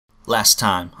Last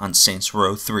time on Saints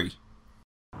Row 3.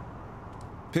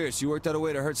 Pierce, you worked out a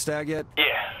way to hurt Stag yet? Yeah,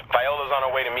 Viola's on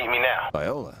her way to meet me now.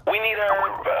 Viola? We need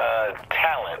her,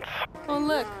 talents. Oh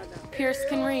look, Pierce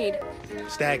can read.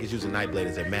 Stag is using Nightblade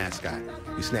as their mascot.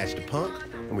 We snatch the punk,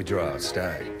 And we draw out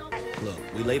Stag. look,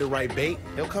 we lay the right bait,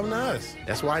 he'll come to us.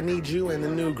 That's why I need you and the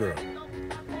new girl.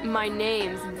 My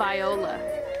name's Viola.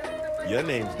 Your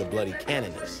name's the Bloody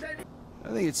Canoness. I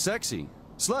think it's sexy.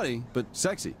 Slutty, but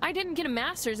sexy. I didn't get a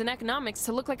master's in economics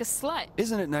to look like a slut.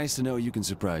 Isn't it nice to know you can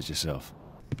surprise yourself?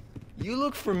 You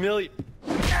look familiar.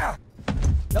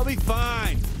 They'll be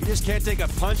fine. You just can't take a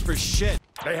punch for shit.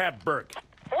 They have Burke.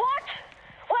 What?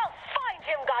 Well, find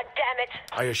him,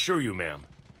 goddammit! I assure you, ma'am.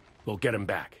 We'll get him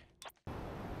back.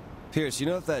 Pierce, you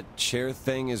know if that chair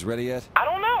thing is ready yet? I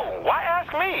don't know. Why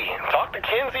ask me? Talk to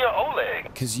Kinsey or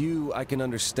Oleg. 'Cause I can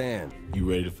understand. You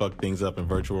ready to fuck things up in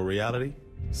virtual reality?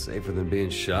 Safer than being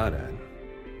shot at.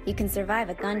 You can survive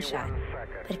a gunshot,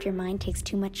 but if your mind takes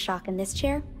too much shock in this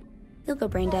chair, you'll go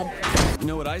brain dead. You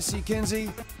know what I see,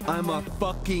 Kinsey? I'm a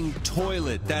fucking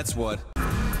toilet, that's what.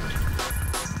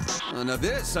 Now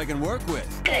this I can work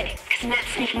with. Good, because Matt's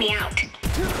sniffing me out.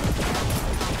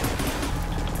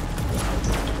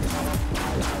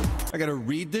 I gotta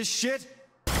read this shit?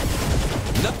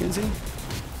 No, Kinsey.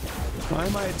 Why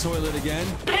am I a toilet again?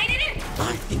 But I didn't!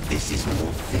 I think this is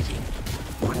more fitting.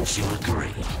 Wouldn't you agree?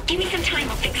 Give me some time,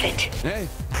 I'll fix it. Hey,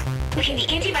 Okay, the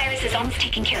antivirus is almost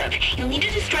taken care of. You'll need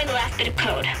to destroy the last bit of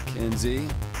code. Kinsey.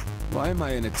 Why am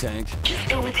I in a tank? Just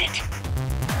go with it.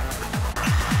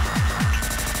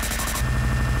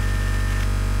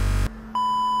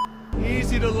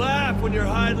 Easy to laugh when you're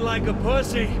hiding like a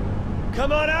pussy.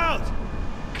 Come on out!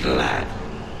 Glad.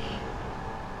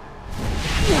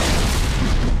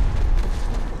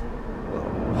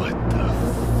 What the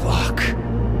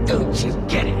fuck? Don't you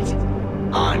get it?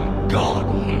 I'm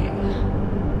God here.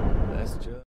 That's just...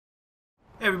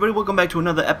 Hey everybody, welcome back to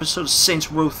another episode of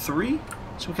Saints Row 3.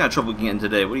 So what kind of trouble we getting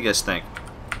today? What do you guys think?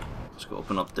 Let's go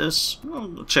open up this.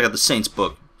 We'll check out the Saints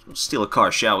book. Let's steal a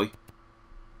car, shall we?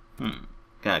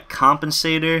 Got a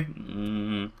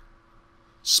compensator.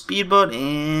 Speedboat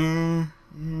and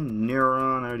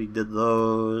Neuron. I already did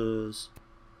those.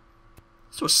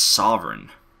 So Sovereign.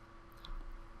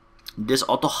 Des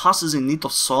Autohasses in Nito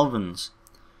Solvens.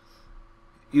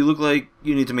 You look like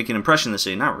you need to make an impression this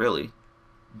day. Not really.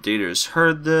 Dater's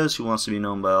heard this. He wants to be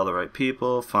known by all the right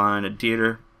people. Find a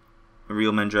dater. A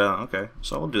real Mandrella. Okay,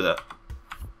 so we'll do that.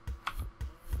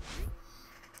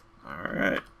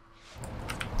 Alright.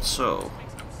 So,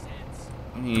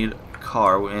 we need a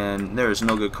car, and there's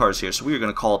no good cars here. So we are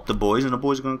going to call up the boys, and the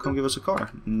boys are going to come give us a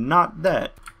car. Not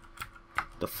that.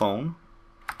 The phone.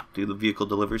 Do the vehicle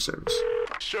delivery service.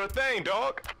 Sure thing,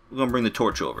 dog. We're going to bring the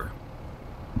torch over.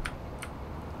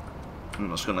 I'm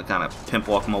just going to kind of pimp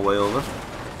walk my way over.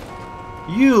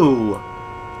 You!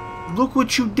 Look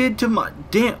what you did to my...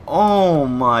 Damn... Oh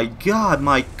my god,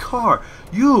 my car!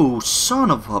 You son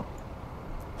of a...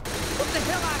 What the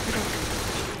hell happened?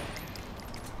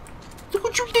 Look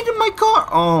what you did to my car!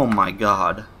 Oh my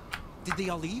god. Did they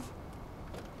all leave?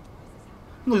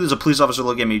 Look, there's a police officer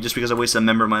looking at me just because I wasted a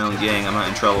member of my own gang. I'm not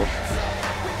in trouble.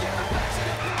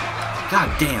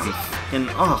 God damn. And,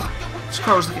 oh... This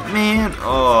car was like, man,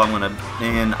 oh, I'm gonna,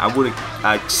 man,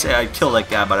 I'd say I'd kill that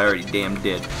guy, but I already damn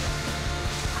did.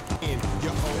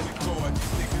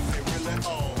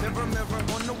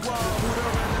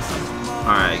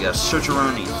 Alright, I gotta search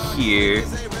around here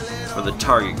for the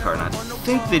target card, and I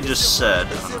think they just said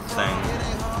on the thing,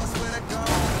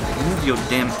 move your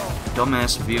damn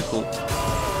dumbass vehicle.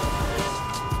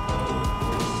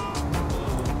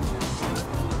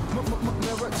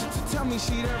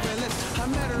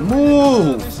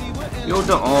 Move! Yo,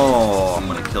 oh, I'm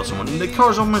gonna kill someone. The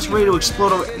car's almost ready to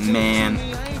explode over. Man,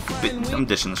 I'm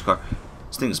dishing this car.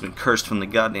 This thing has been cursed from the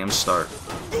goddamn start.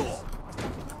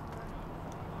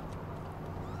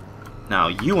 Now,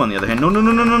 you on the other hand.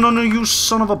 No, you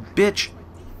son of a bitch.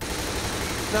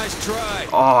 Nice try.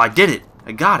 Oh, I did it.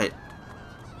 I got it.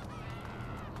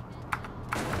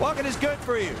 Walking is good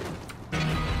for you.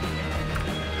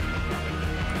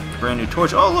 Brand new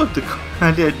torch. Oh look,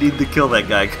 I didn't need to kill that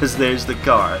guy because there's the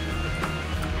car.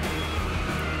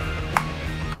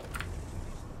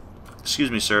 Excuse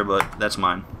me, sir, but that's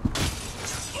mine.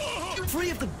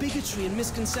 Free of the bigotry and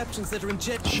misconceptions that are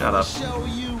injected. Shut up.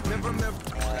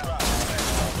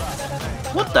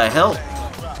 What the hell?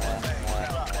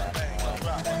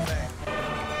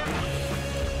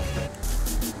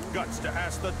 Guts to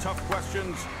ask the tough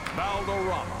questions,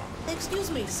 Valderrama.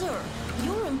 Excuse me, sir.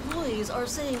 Your employees are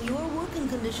saying your working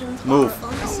conditions Move.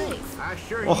 are unsafe.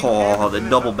 Oh, the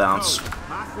double bounce.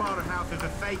 My slaughterhouse is the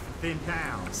safest in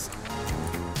town.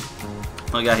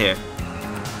 What we got here?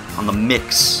 On the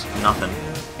mix. Nothing.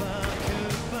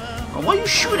 Oh, why you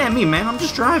shooting at me, man? I'm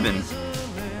just driving.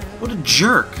 What a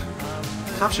jerk.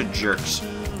 Cops are jerks.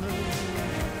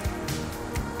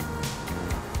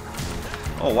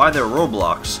 Oh, why are there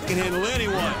roadblocks? Can handle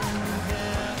anyone.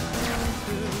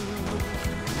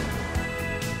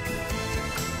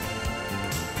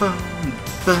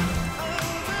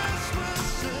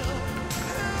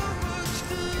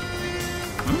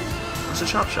 It's a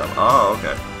chop shop. Oh,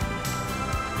 okay.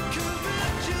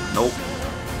 Nope.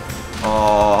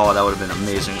 Oh, that would have been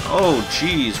amazing. Oh,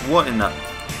 jeez. What in the...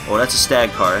 Oh, that's a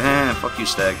stag car. Eh, fuck you,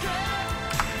 stag.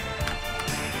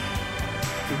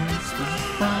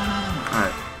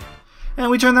 Alright. And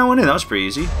we turned that one in. That was pretty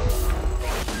easy.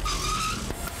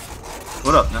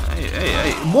 What up? Hey, hey,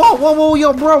 hey. Whoa, whoa, whoa,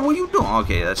 yo, bro. What are you doing?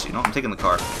 Okay, that's... You know, I'm taking the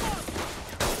car.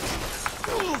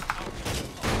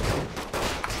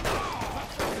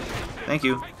 Thank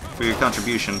you for your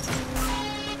contribution.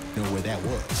 Know where that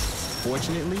was.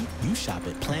 Fortunately, you shop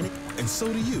at Planet, and so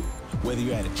do you. Whether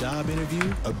you're at a job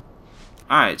interview,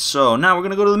 Alright, so now we're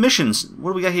gonna go to the missions.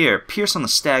 What do we got here? Pierce on the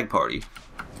stag party.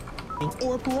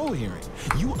 or a parole hearing.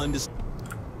 You understand.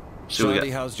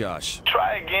 Shandi, how's Josh?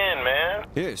 Try again, man.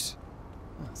 Pierce.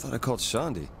 I thought I called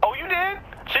Shandi. Oh, you did?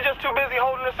 She's just too busy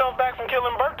holding herself back from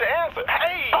killing Burke to answer.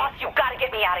 Hey! Boss, you gotta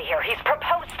get me out of here. He's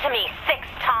proposed to me 6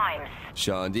 times.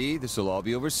 Shandi, this will all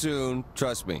be over soon.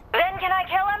 Trust me. Then can I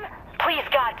kill him? Please,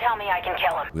 God, tell me I can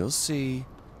kill him. We'll see.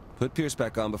 Put Pierce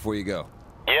back on before you go.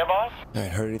 Yeah, boss?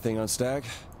 Alright, heard anything on Stag?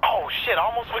 Oh, shit,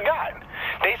 almost forgot.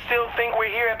 They still think we're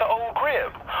here at the old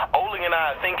crib. Oling and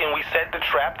I are thinking we set the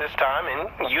trap this time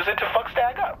and use it to fuck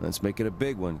Stag up. Let's make it a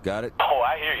big one. Got it? Oh,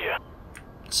 I hear you.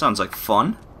 Sounds like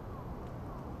fun.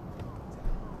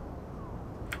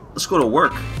 Let's go to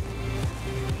work.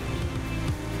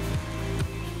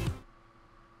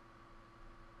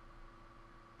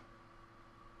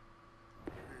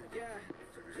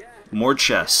 More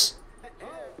chess.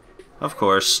 Of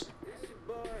course.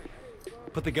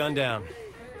 Put the gun down.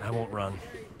 I won't run.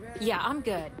 Yeah, I'm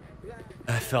good.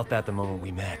 I felt that the moment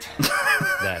we met.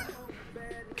 That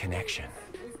connection.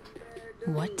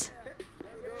 What?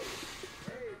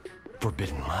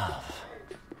 Forbidden love.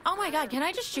 Oh my god, can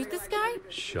I just shoot this guy?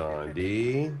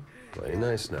 Shandi, play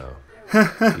nice now. You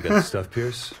got the stuff,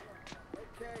 Pierce?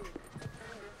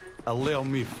 Allow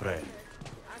me, friend.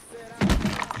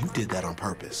 You did that on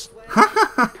purpose.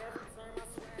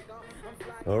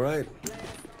 All right.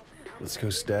 Let's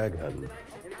go stag hunting.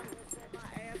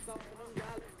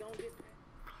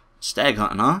 Stag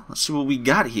hunting, huh? Let's see what we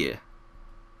got here.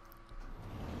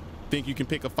 Think you can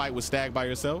pick a fight with Stag by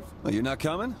yourself? Oh, you're not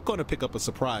coming? Gonna pick up a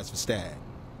surprise for Stag.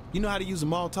 You know how to use a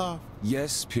Molotov?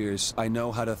 Yes, Pierce. I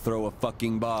know how to throw a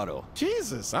fucking bottle.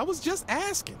 Jesus, I was just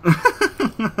asking.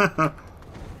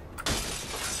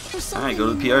 Alright, go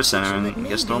to the PR center and I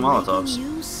guess throw Molotovs.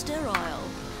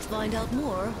 Find out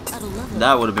more at 11.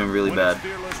 That would have been really bad.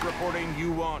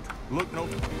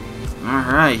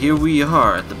 Alright, here we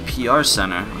are at the PR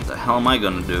center. What the hell am I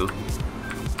gonna do?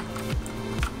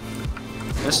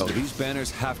 Oh, these banners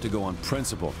have to go on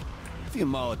principle. A few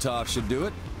Molotov should do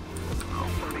it.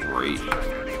 Great.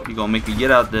 You gonna make me get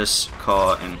out this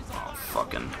car and oh,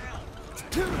 fucking.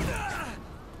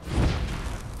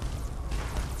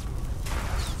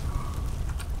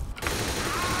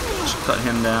 Just cut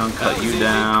him down, cut you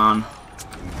down.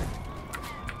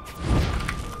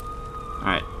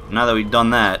 Alright, now that we've done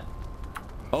that.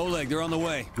 Oleg, they're on the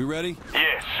way. We ready?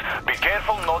 Yes. Be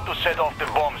careful not to set off the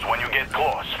bombs when you get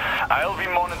close. I'll be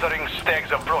monitoring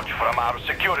Stag's approach from our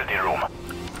security room.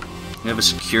 We have a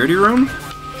security room?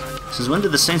 Since when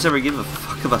did the Saints ever give a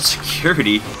fuck about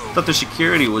security? I thought their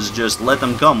security was just let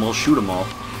them come, we'll shoot them all.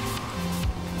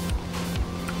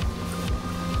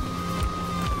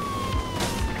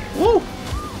 Woo!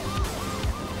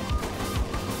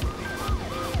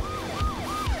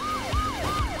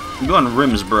 I'm going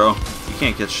rims, bro. You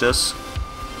can't catch this.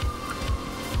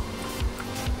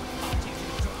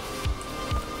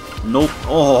 Nope.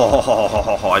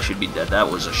 Oh, I should be dead. That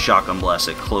was a shotgun blast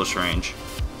at close range.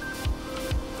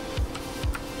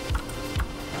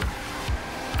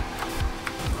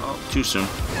 Oh, too soon.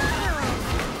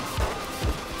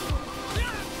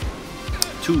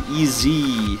 Too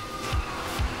easy.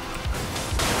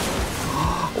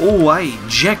 Oh, I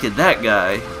ejected that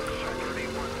guy.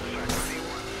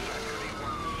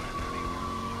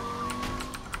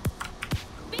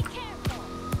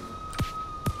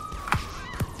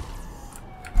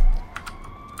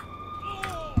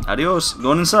 Adios.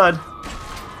 Going inside.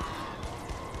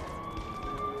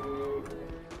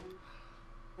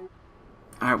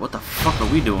 Alright, what the fuck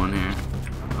are we doing here?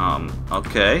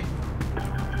 Okay.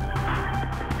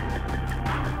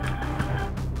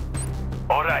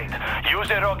 Alright, use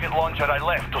the rocket launcher I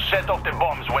left to set off the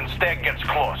bombs when Stag gets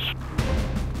close.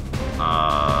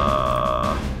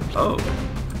 Oh.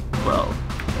 Well.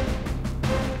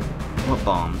 What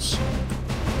bombs?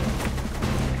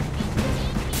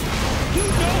 You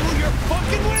know who you're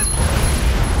fucking with?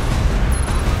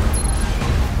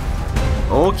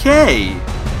 Okay.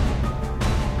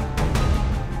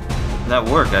 That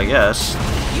worked, I guess.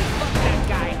 You fucked that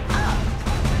guy up.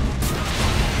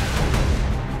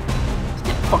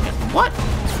 Fucking what?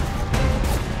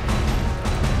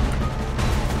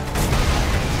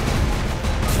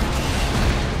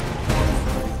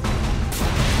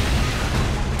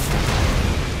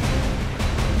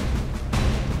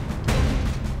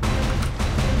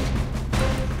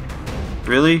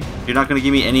 Really? You're not gonna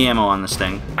give me any ammo on this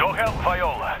thing? Go help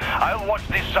Viola. I'll watch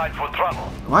this side for trouble.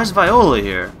 Why is Viola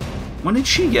here? When did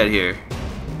she get here?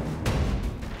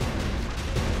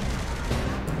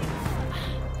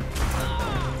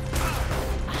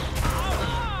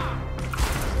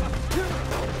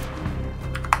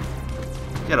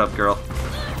 Get up, girl.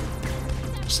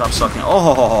 Stop sucking.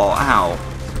 Oh, ow.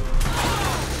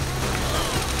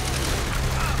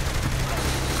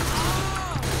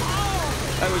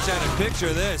 I wish I had a picture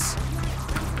of this.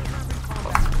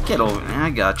 Get over.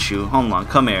 I got you. Hold on.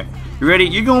 Come here. You ready?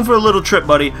 You're going for a little trip,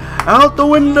 buddy. Out the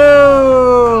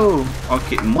window!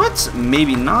 Okay, what?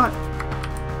 Maybe not.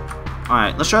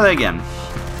 Alright, let's try that again.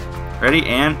 Ready?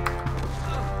 And...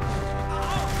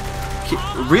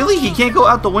 Really? He can't go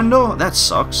out the window? That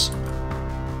sucks.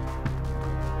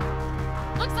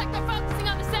 Looks like they're focusing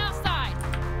on the south side.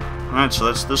 Alright, so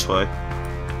that's this way.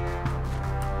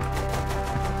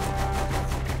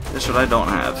 That's what I don't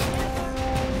have.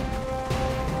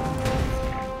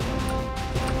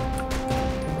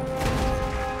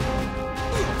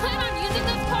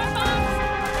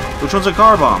 Which one's a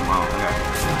car bomb? Oh, okay.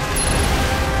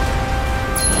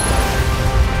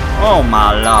 Oh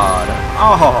my lord.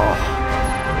 Oh,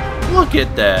 look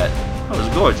at that. That was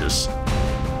gorgeous.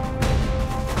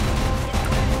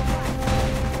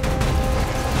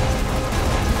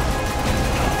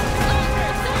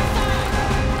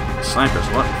 Snipers,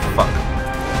 what the fuck?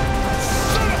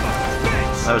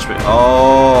 That was pretty.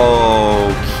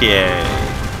 Okay.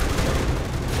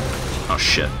 Oh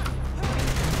shit.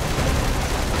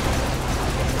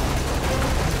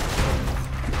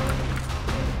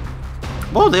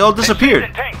 Whoa, they all disappeared.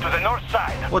 The tank to the north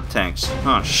side. What tanks?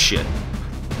 Oh shit.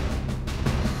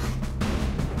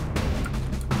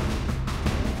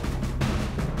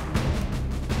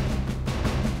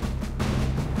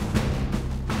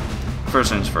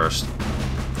 First things first.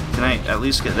 Can I at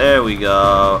least get... There we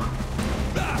go.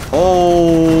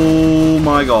 Oh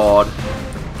my god.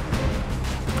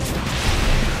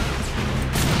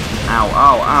 Ow,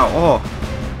 ow, ow. Oh.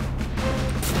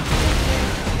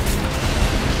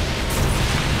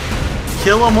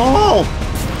 Kill them all!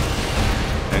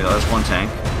 There you go, that's one tank.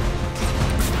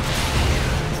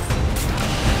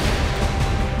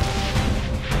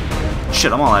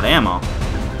 Shit, I'm all out of ammo.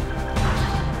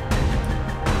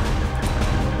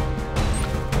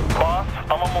 Boss,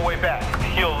 I'm on my way back.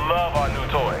 He'll love our new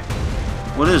toy.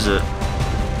 What is it?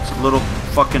 It's a little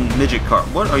fucking midget car.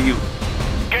 What are you?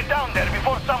 Get down there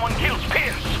before someone kills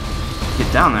Pierce.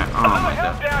 Get down there. Oh my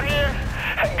help god. down here.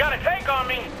 Got a tank on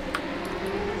me.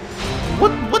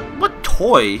 What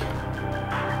toy? Hurry!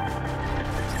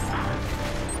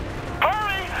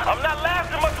 I'm not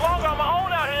lasting much longer on my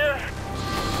own out here.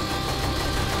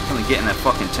 I'm gonna get in that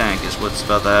fucking tank is what's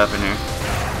about to happen here.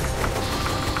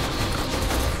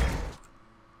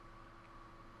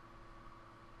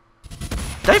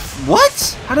 Did I...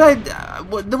 What? How did I...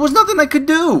 there was nothing I could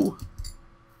do.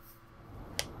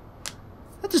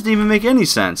 That doesn't even make any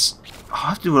sense. Oh, I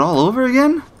have to do it all over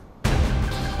again?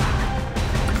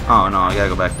 Oh no, I gotta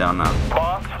go back down now.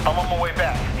 Boss, I'm on my way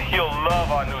back. He'll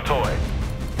love our new toy.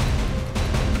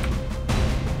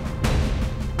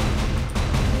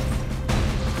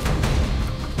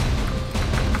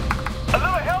 A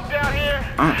little help down here.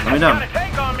 Alright, let me down. Got a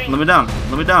tank on me. Let me down.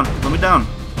 Let me down. Let me down.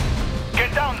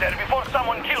 Get down there before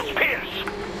someone kills Pierce.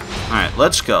 Alright,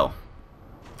 let's go.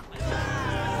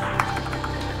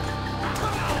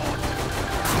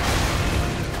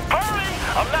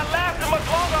 I'm not lasting much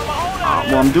longer on my own out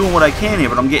here. Well, I'm doing what I can here,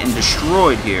 but I'm getting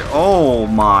destroyed here. Oh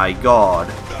my god.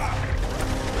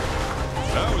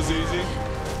 That was easy.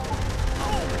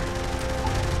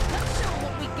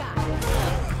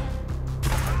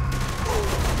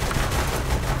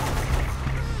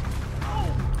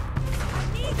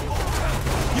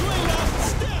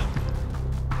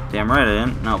 Damn right I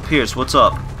didn't. Now, Pierce, what's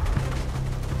up?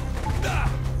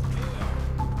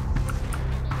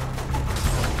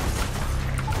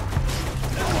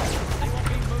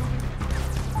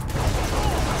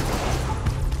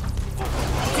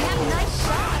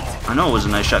 I know it was a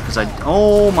nice shot because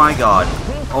oh my god.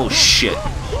 Oh shit.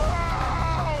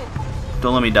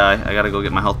 Don't let me die. I gotta go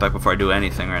get my health back before I do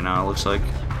anything right now, it looks like.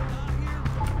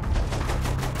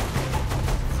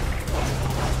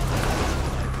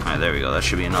 Alright, there we go. That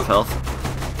should be enough health.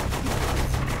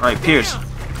 Alright, Pierce.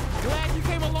 Glad you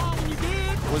came along when you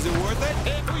did. Was it worth it?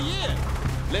 Heck yeah.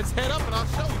 Let's head up and I'll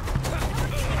show you.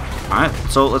 Alright,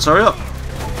 so let's hurry up.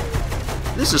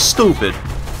 This is stupid.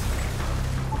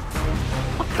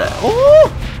 What the? Oh!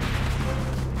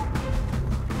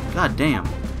 God damn.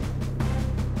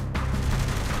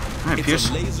 Alright, Pierce. It's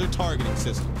a laser targeting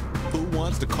system. Who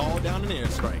wants to call down an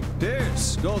airstrike?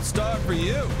 Pierce, gold star for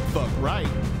you. Fuck right.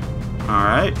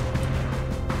 Alright.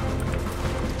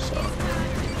 So.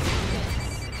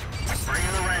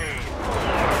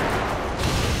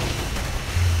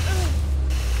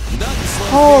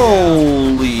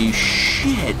 Holy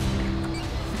shit.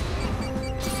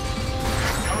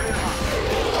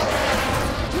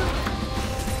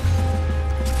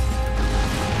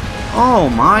 Oh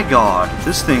my god,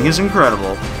 this thing is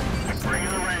incredible.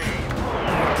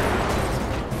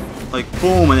 Like,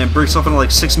 boom, and then breaks off into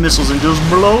like 6 missiles and just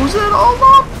blows it all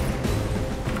up.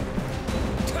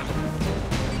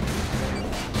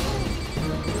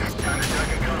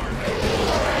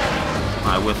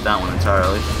 I whiffed that one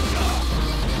entirely.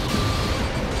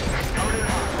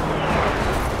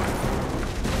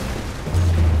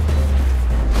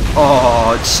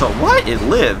 Oh, it's so... What? It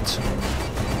lived.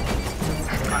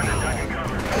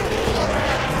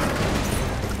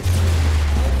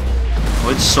 Oh,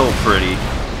 it's so pretty.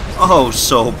 Oh,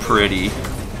 so pretty.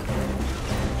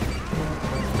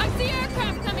 I see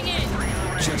aircraft coming in.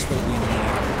 Just what we need.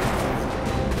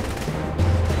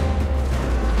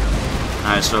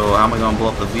 Alright, so how am I gonna blow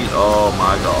up the V? Oh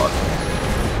my god.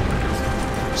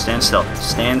 Stand still.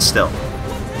 Stand still.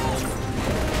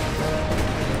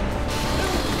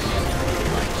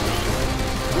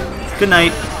 Good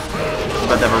night. I'm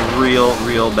about to have a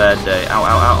real bad day. Ow,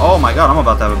 ow, ow. Oh my god, I'm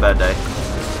about to have a bad day.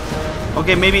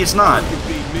 Okay, maybe it's not.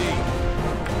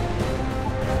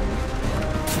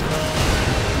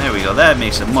 There we go. That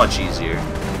makes it much easier.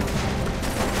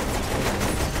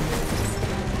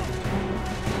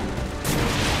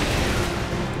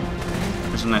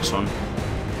 Where's the next one?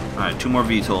 Alright, 2 more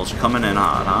VTOLs coming in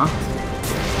hot, huh?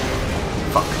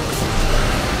 Fuck.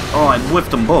 Oh, I whiffed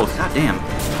them both. God damn.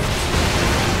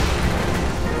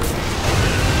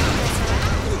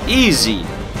 Easy.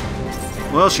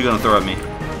 What else you gonna throw at me?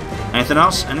 Anything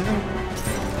else? Anything?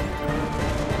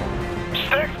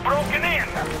 Stick's broken in.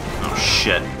 Oh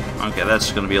shit. Okay,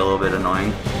 that's gonna be a little bit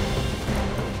annoying.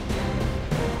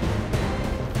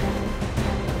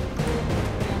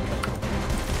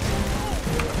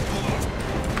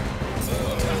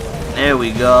 There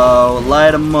we go.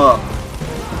 Light them up.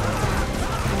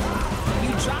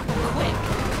 You drop quick.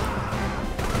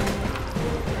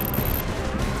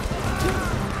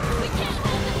 We can't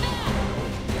hold it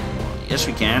back. Yes,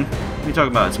 we can. What are you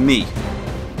talking about? It's me.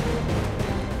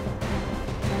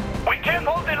 We can't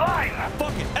hold the line.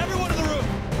 Fuck it. Everyone in the room.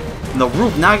 The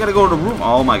roof. Now I gotta go to the roof.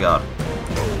 Oh my god.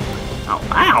 Ow.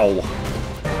 Ow.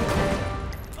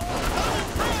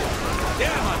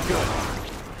 Damn, I'm good.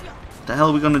 What the hell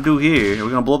are we gonna do here? Are we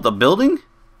gonna blow up the building?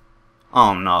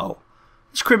 Oh no.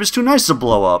 This crib is too nice to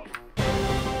blow up.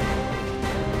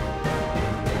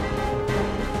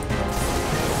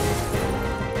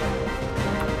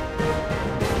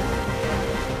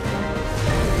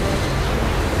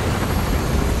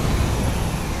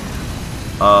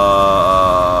 Oh.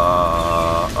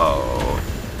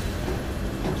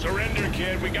 Surrender,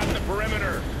 kid. We got the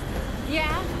perimeter.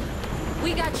 Yeah?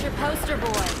 We got your poster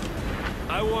boy.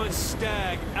 I want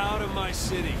Stag out of my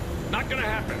city. Not gonna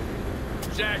happen.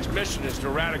 Zach's mission is to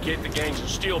eradicate the gangs in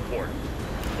Steelport.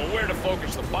 But where to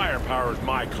focus the firepower is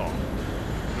my call.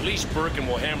 Release Birkin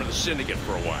will hammer the Syndicate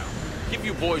for a while. Give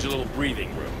you boys a little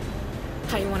breathing room.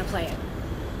 How you want to play it?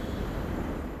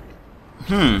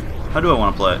 How do I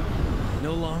want to play it?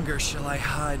 No longer shall I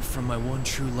hide from my one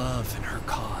true love and her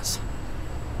cause.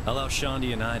 Allow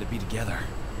Shandi and I to be together.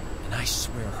 And I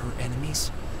swear her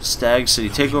enemies... Stag City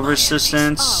Takeover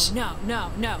Assistance. Oh,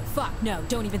 no. Fuck, no.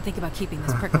 Don't even think about keeping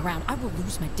this prick around. I will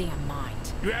lose my damn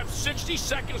mind. You have 60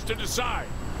 seconds to decide.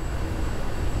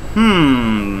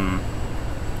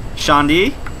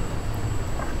 Shandi?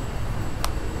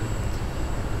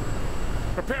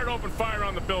 Prepare to open fire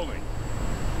on the building.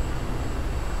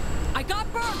 I got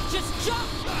Burke, just jump!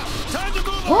 Time to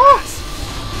move on!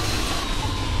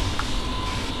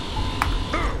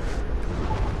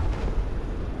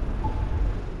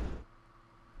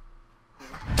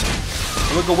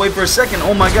 Look away for a second.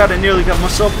 Oh my god, I nearly got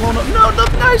myself blown up. No, the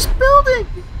nice building!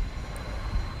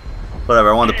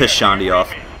 Whatever, I wanted to piss Shandy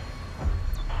off.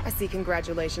 I see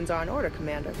congratulations are in order,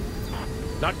 Commander.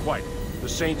 Not quite. The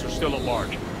Saints are still at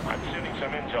large. I'm sending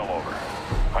some intel over.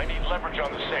 I need leverage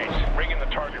on the Saints. Bring in the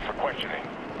target for questioning.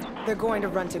 They're going to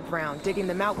run to ground. Digging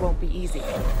them out won't be easy.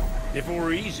 If it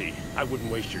were easy, I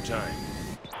wouldn't waste your time.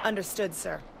 Understood,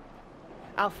 sir.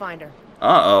 I'll find her.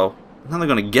 Uh-oh. Now they're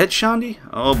gonna get Shandy?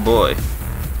 Oh boy.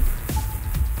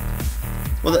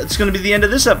 Well, that's gonna be the end of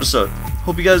this episode.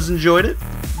 Hope you guys enjoyed it.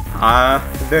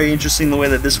 Very interesting the way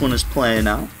that this one is playing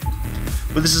out.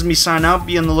 But this is me signing out.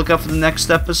 Be on the lookout for the next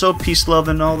episode. Peace, love,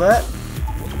 and all that.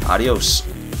 Adios.